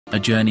A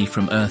journey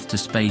from Earth to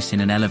space in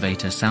an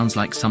elevator sounds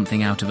like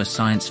something out of a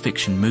science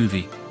fiction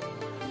movie.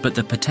 But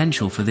the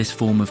potential for this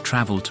form of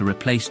travel to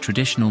replace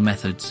traditional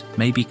methods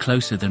may be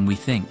closer than we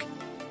think.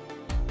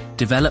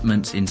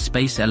 Developments in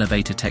space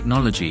elevator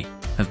technology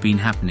have been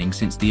happening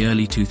since the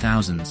early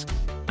 2000s,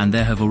 and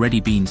there have already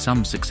been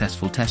some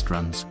successful test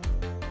runs.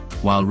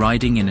 While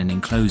riding in an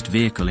enclosed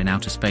vehicle in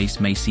outer space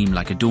may seem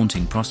like a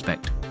daunting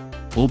prospect,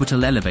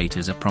 orbital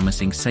elevators are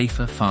promising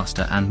safer,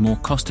 faster, and more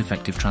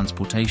cost-effective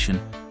transportation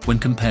when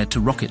compared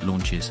to rocket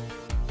launches.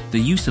 The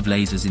use of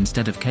lasers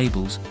instead of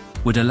cables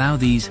would allow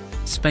these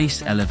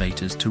space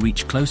elevators to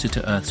reach closer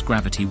to Earth's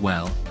gravity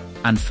well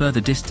and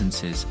further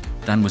distances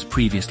than was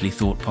previously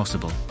thought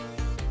possible.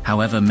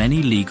 However,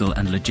 many legal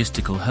and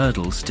logistical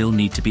hurdles still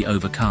need to be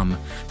overcome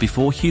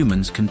before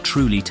humans can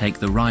truly take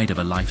the ride of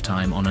a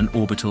lifetime on an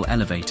orbital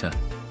elevator.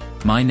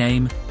 My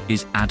name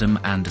is Adam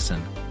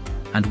Anderson,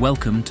 and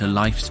welcome to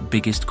Life's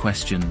Biggest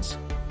Questions.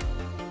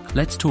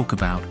 Let's talk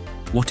about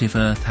what if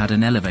Earth had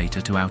an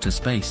elevator to outer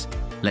space?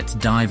 Let's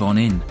dive on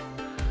in.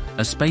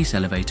 A space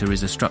elevator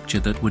is a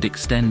structure that would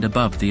extend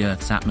above the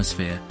Earth's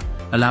atmosphere,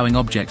 allowing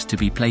objects to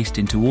be placed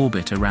into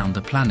orbit around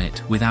the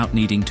planet without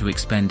needing to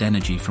expend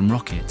energy from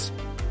rockets.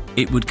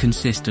 It would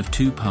consist of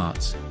two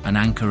parts, an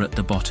anchor at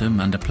the bottom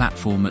and a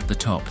platform at the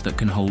top that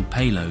can hold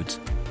payloads.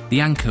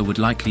 The anchor would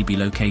likely be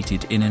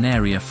located in an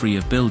area free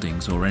of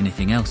buildings or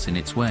anything else in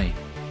its way.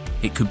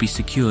 It could be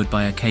secured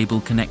by a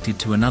cable connected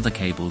to another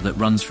cable that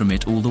runs from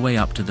it all the way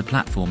up to the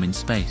platform in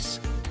space.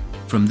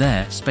 From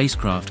there,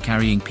 spacecraft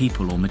carrying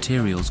people or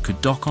materials could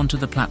dock onto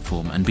the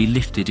platform and be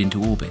lifted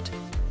into orbit.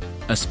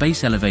 A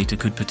space elevator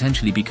could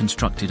potentially be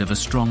constructed of a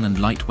strong and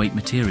lightweight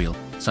material,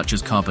 such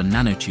as carbon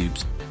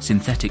nanotubes,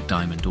 synthetic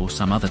diamond, or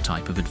some other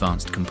type of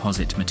advanced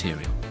composite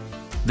material.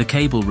 The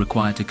cable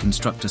required to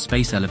construct a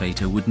space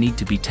elevator would need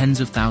to be tens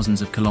of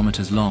thousands of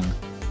kilometers long,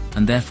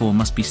 and therefore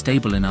must be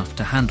stable enough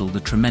to handle the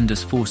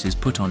tremendous forces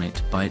put on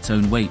it by its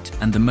own weight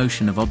and the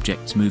motion of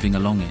objects moving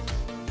along it.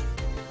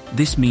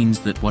 This means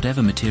that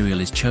whatever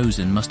material is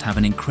chosen must have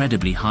an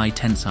incredibly high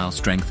tensile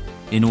strength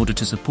in order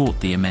to support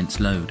the immense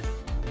load.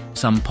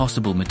 Some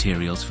possible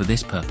materials for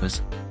this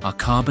purpose are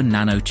carbon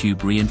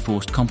nanotube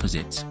reinforced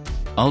composites,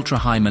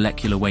 ultra-high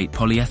molecular weight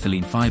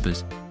polyethylene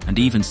fibers, and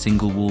even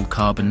single-wall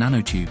carbon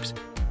nanotubes.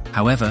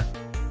 However,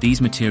 these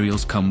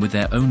materials come with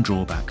their own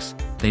drawbacks.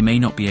 They may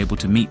not be able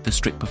to meet the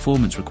strict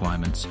performance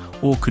requirements,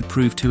 or could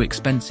prove too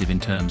expensive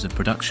in terms of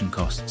production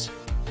costs.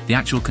 The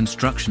actual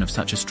construction of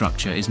such a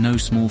structure is no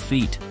small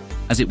feat,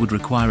 as it would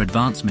require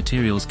advanced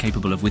materials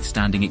capable of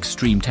withstanding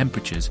extreme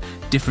temperatures,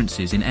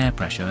 differences in air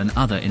pressure, and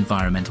other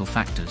environmental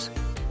factors,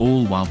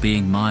 all while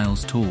being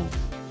miles tall.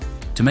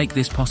 To make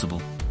this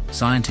possible,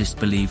 scientists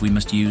believe we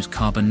must use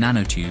carbon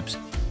nanotubes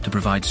to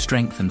provide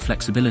strength and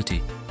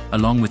flexibility,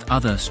 along with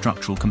other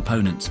structural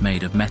components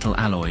made of metal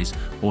alloys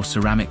or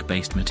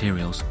ceramic-based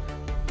materials.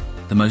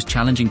 The most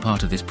challenging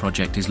part of this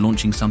project is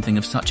launching something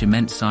of such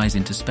immense size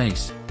into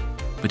space,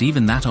 but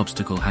even that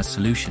obstacle has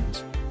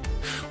solutions.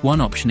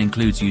 One option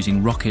includes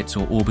using rockets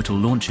or orbital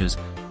launchers,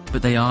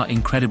 but they are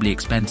incredibly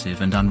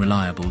expensive and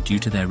unreliable due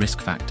to their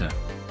risk factor.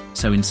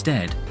 So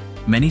instead,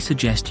 many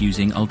suggest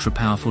using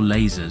ultra-powerful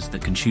lasers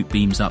that can shoot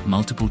beams up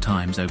multiple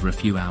times over a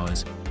few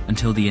hours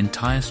until the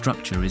entire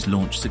structure is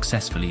launched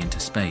successfully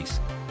into space.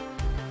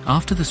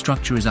 After the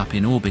structure is up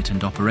in orbit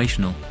and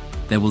operational,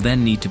 there will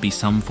then need to be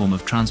some form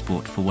of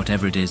transport for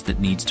whatever it is that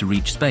needs to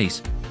reach space,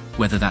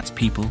 whether that's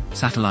people,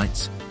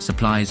 satellites,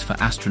 supplies for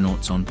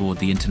astronauts on board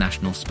the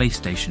International Space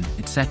Station,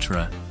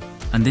 etc.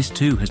 And this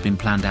too has been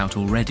planned out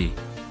already.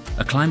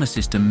 A climber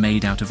system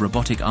made out of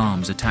robotic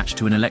arms attached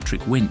to an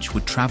electric winch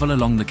would travel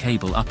along the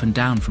cable up and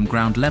down from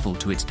ground level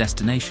to its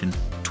destination,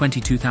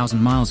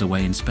 22,000 miles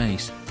away in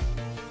space.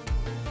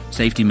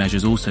 Safety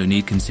measures also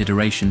need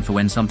consideration for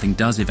when something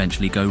does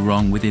eventually go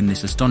wrong within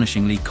this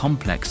astonishingly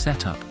complex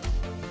setup.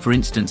 For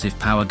instance, if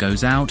power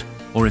goes out,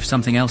 or if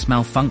something else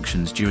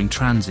malfunctions during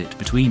transit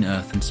between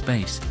Earth and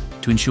space,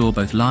 to ensure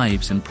both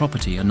lives and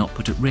property are not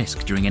put at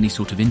risk during any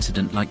sort of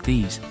incident like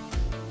these.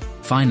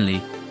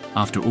 Finally,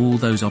 after all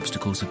those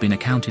obstacles have been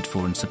accounted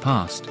for and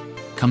surpassed,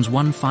 comes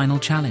one final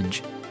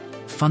challenge: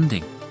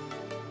 funding.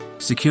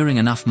 Securing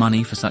enough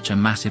money for such a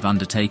massive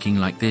undertaking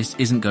like this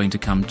isn't going to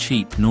come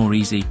cheap nor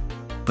easy,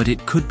 but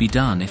it could be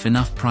done if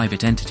enough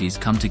private entities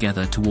come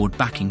together toward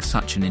backing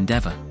such an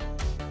endeavor.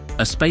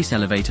 A space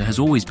elevator has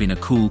always been a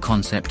cool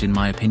concept in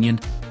my opinion.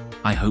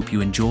 I hope you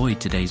enjoyed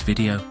today's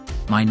video.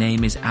 My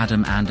name is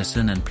Adam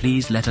Anderson, and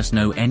please let us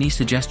know any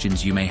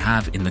suggestions you may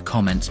have in the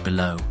comments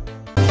below.